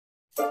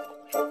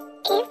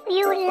If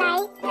you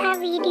like the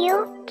video,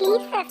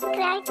 please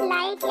subscribe,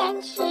 like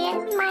and share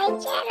my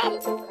channel.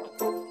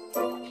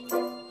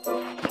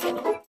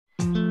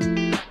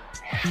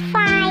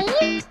 5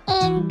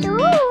 into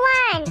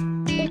 1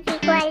 is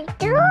equal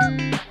to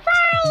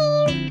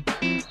 5.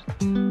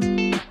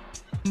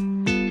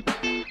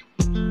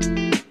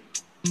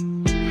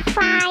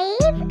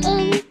 5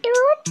 into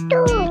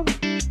 2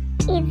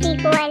 is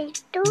equal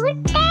to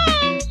 10.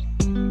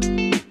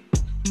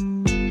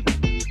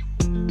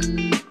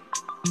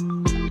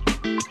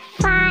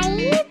 5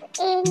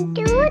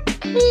 into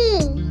 3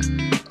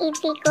 is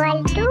equal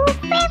to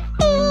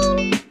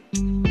 15.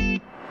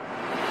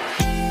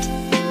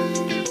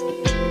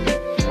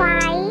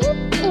 5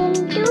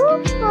 into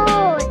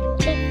 4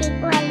 is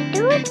equal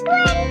to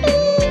 20.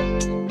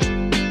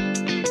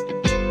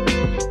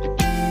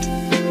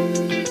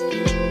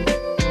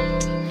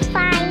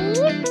 5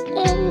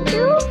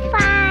 into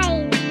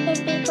 5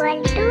 is equal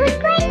to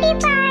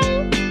 25.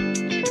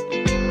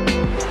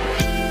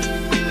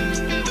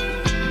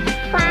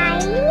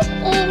 5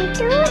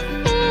 into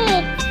 6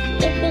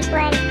 is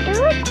equal to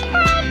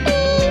 30.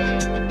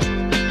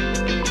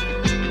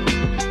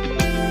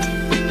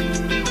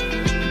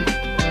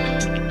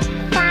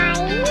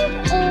 5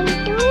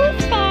 into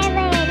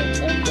 7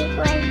 is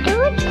equal to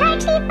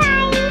 35.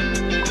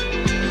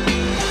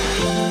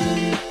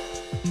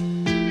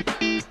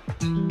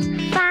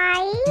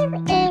 5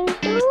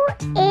 into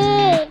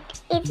 8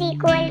 is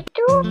equal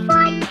to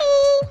 40.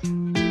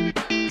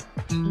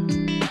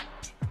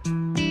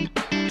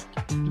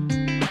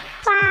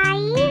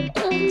 5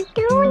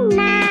 into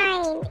 9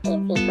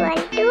 is equal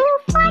to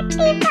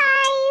 45.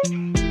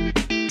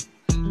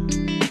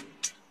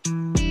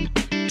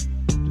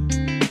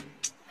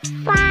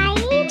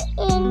 5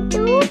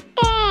 into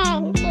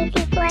 10 is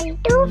equal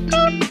to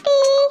 50.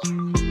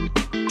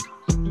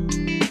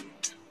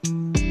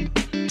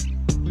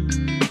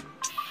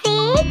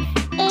 6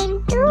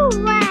 into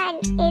 1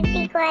 is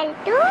equal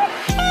to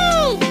 6.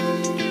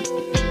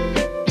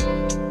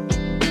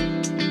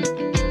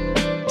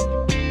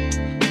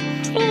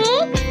 6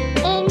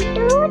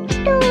 into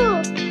 2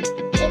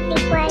 is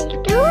equal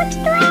to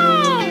 12.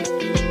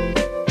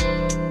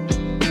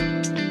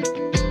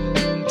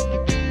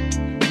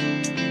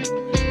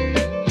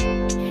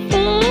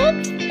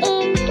 6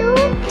 into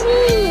 3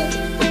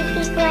 is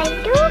equal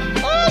to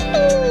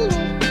 18.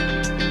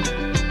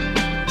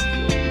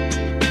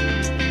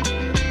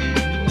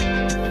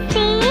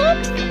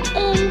 6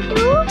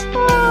 into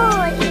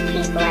 4 is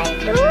equal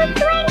to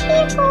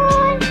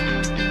 24.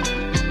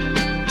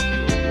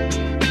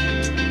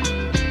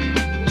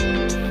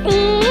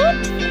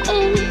 6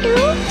 into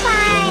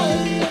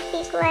 5 is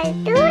equal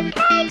to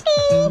 30.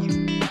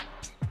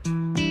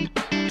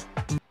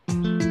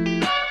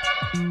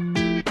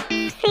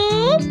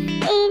 6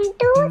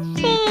 into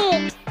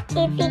 6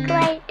 is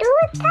equal to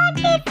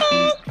 36.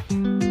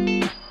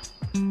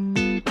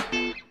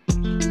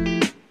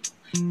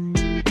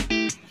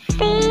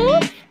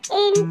 6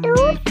 into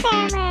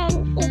 7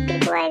 is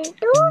equal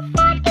to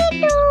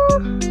 42.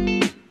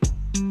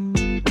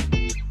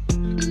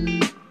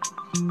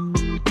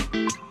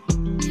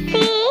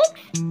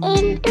 6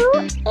 into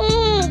 8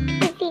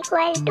 is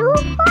equal to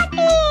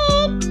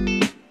 48.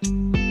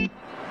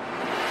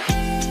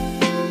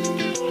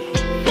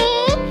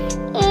 6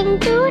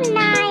 into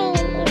 9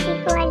 is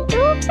equal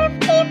to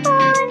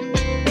 54.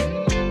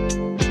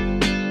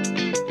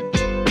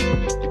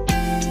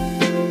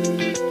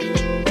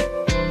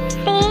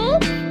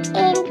 6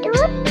 into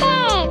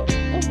 10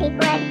 is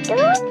equal to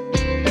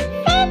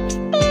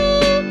 60.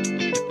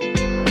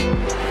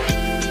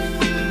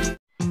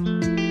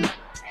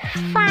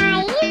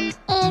 5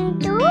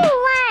 into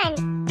 1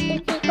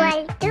 is equal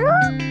to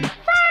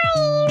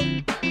 5.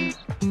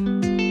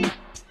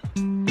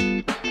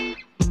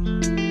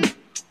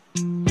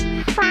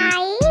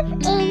 5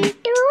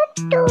 into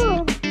 2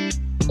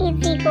 is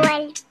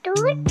equal to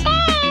 10.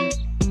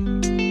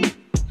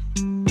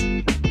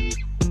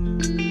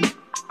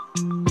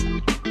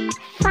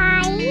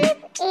 5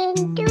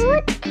 into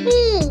 3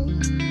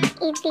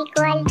 is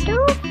equal to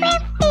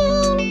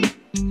 15.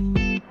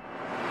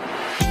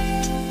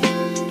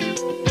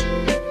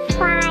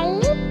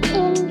 5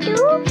 into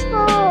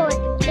 4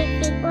 is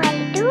equal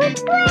to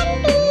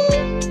 20.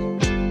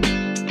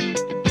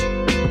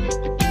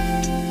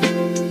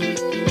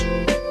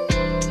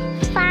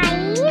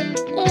 5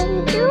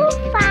 into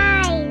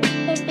 5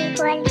 is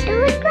equal to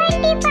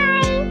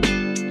 25.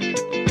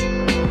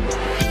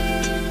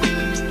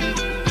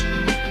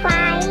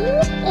 5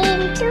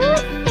 into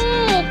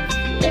 6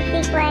 is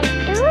equal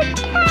to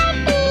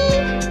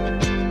 30.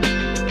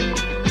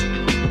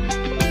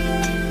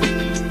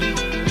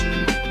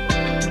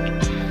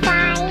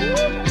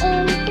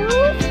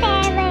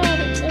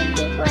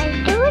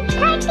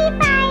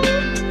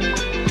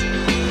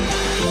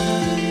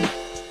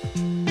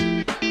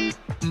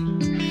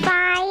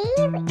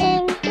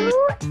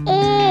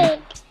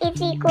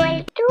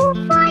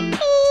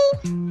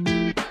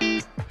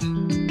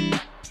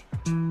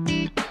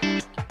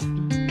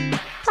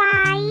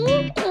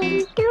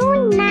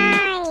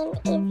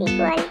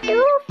 to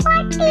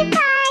 45.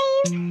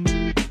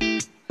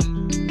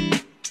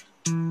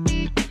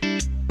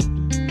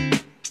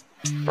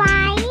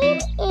 5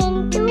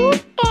 into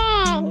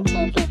 10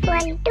 is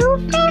equal to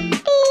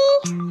 50.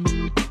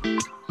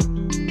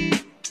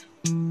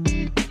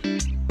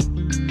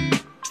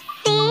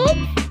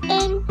 6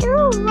 into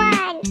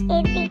 1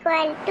 is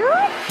equal to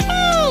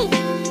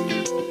 6.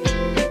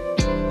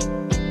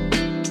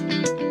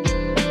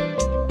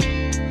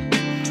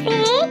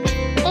 6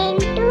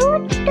 into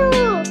 2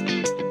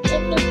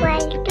 is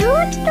equal to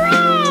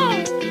 12.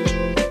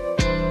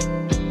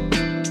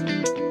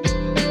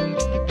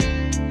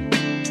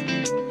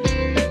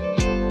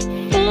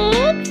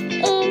 6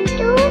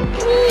 into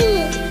 3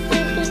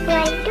 is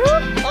equal to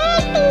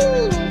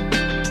 18.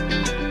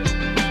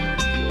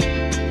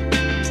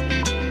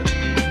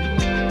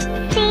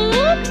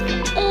 6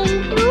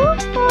 into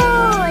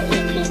 4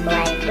 is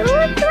equal to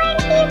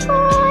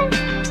 24.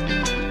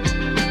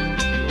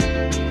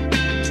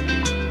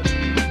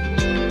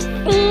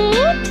 6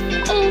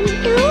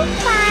 into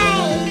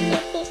 5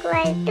 is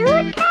equal to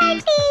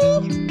 30.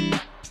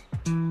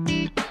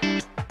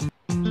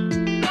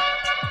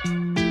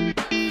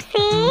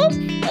 6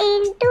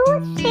 into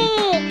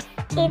 6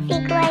 is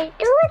equal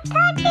to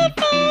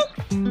 36.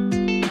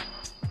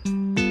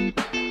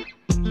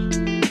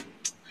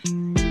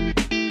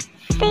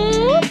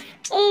 6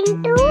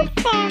 into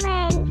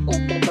 7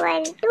 is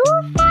equal to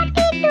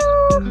 42.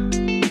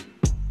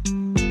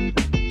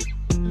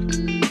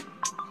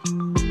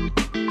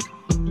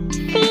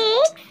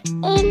 6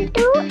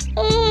 into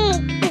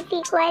 8 is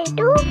equal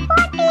to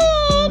 48.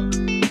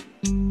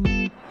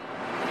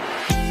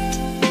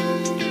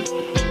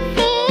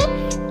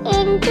 6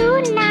 into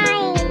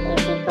 9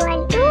 is equal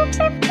to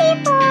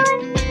 54.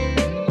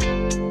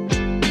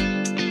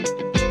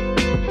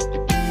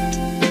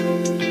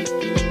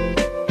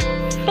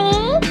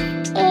 6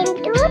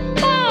 into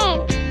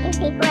 10 is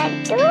equal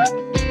to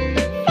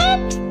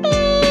 60.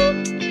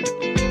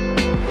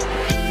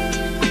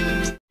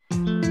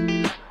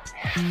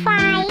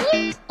 5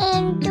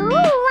 into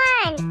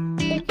 1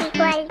 is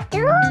equal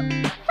to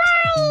 5.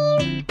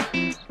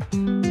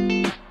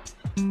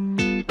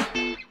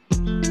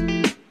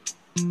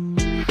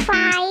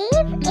 5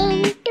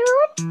 into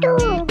 2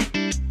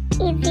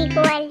 is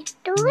equal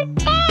to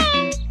 10.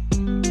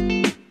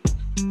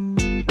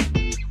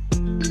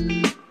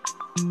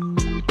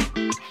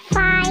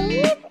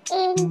 5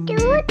 into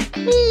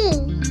 3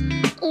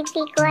 is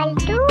equal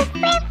to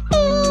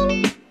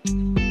 15.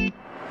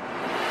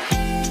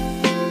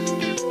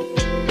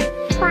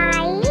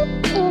 5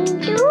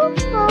 into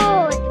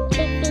 4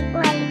 is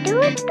equal to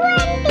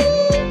 20.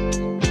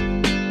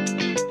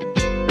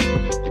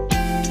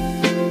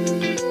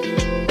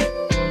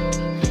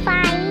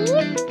 5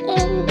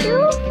 into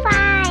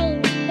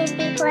 5 is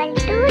equal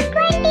to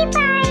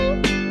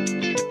 25.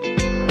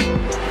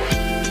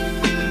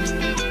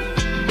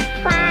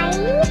 5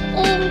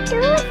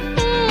 into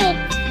 6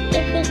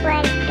 is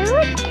equal to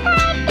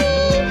 30.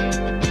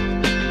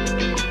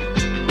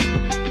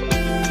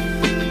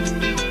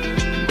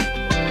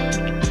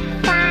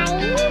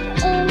 5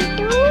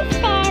 into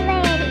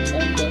 7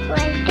 is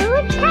equal to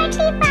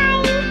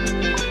 35.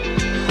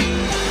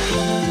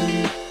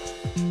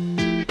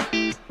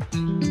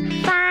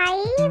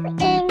 5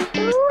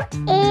 into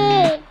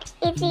 8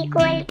 is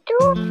equal to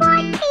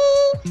 40.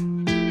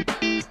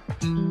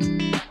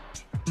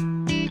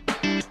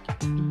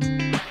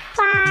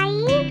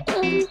 5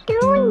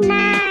 into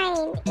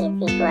 9 is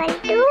equal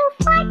to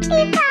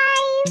 45.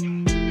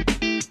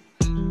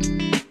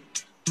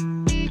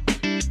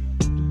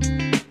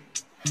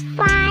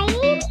 5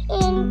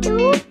 into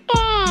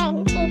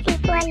 10 is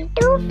equal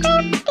to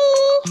 50.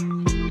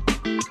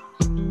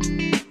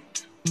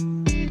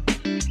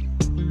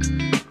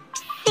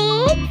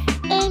 6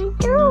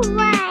 into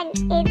 1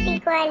 is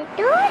equal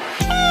to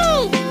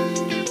 6.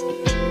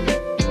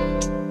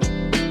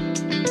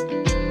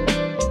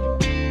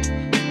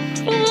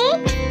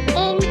 6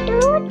 into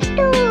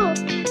 2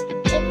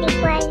 is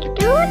equal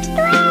to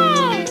 12.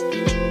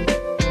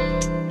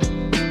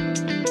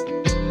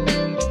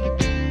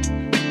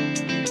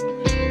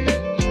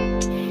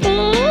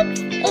 6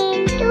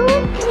 into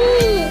 3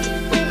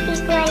 is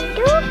equal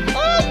to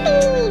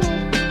 18.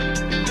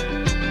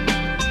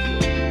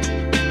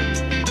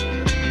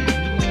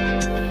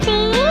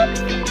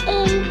 6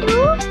 into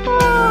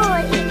 4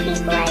 is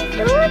equal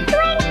to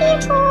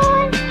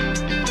 24.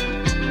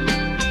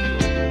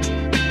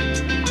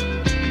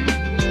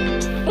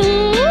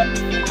 6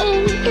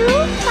 into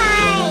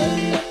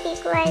 5 is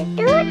equal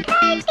to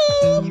 30.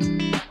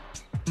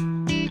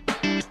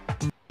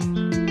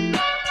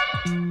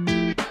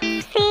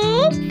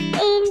 6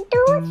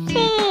 into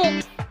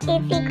 6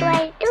 is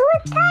equal to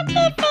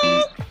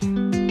 36.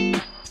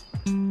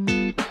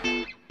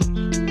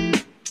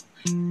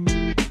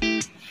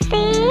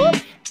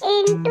 6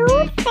 into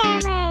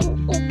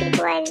 7 is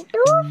equal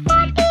to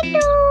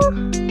 42.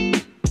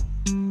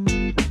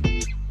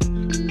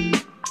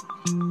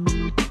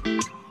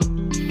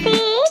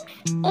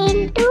 6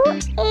 into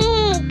 8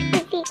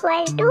 is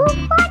equal to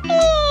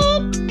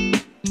 48.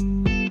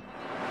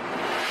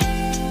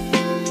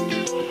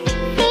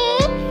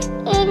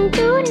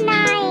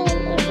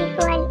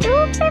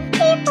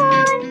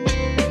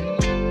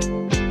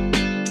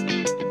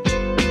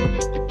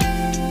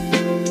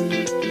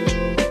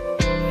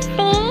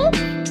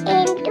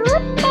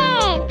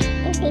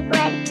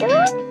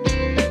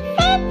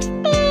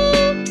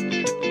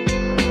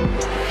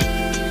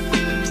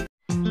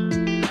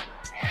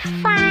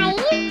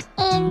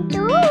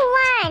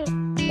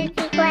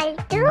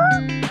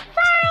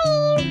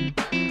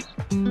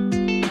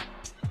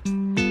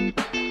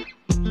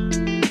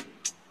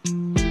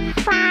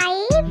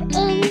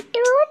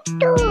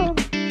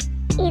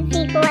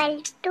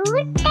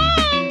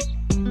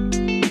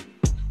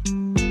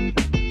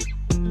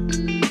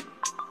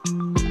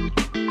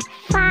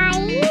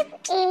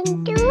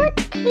 into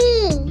 3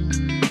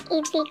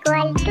 is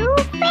equal to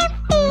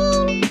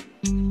 15.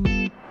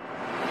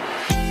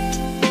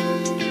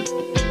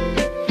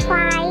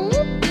 5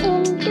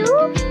 into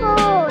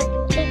 4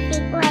 is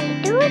equal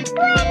to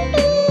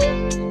 20.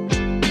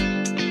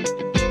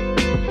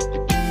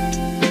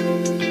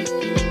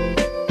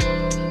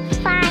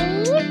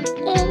 5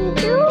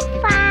 into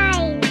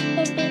 5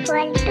 is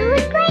equal to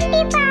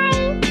 25.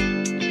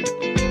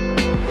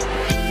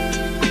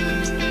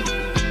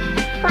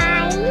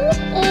 5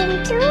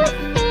 into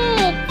 6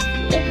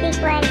 is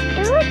equal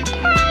to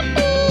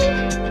 30.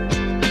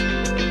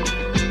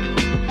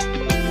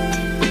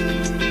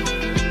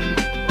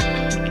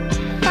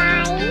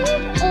 5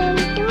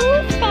 into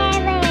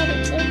 7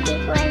 is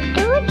equal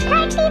to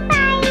 35.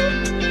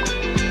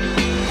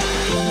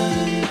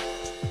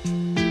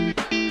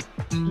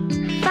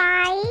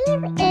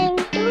 5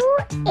 into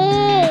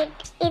 8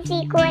 is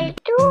equal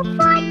to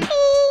 40.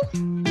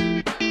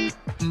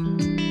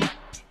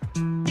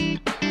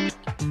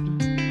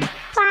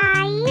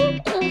 5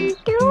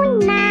 into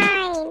 9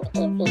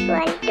 is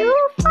equal to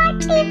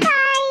 45.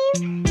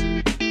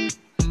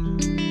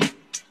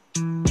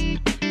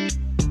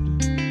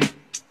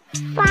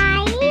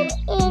 5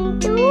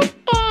 into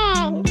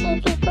 10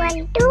 is equal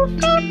to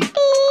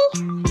 50.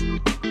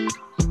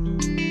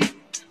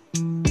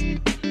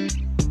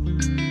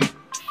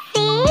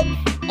 6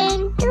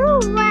 into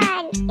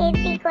 1 is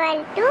equal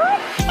to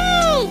 6.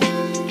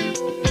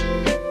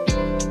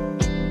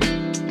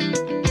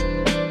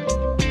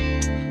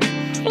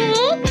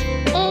 6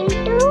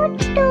 into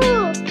 2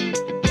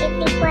 is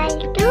equal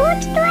to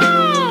 12.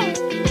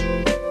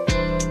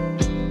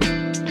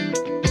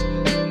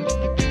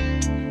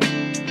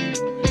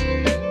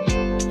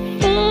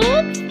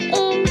 6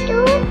 into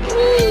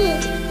 3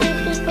 is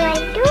equal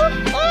to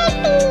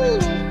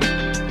 18.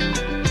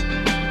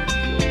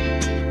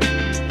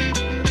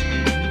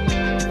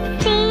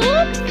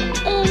 6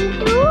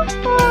 into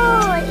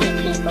 4 is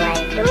equal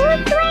to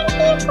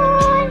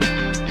 24.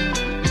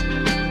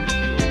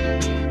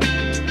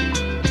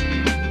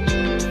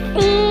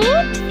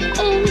 6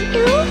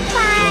 into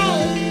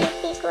 5 is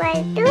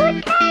equal to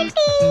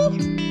 30.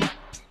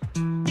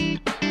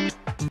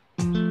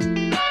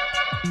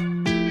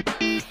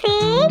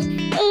 6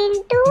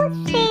 into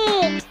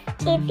 6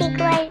 is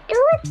equal to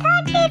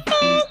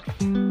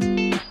 36.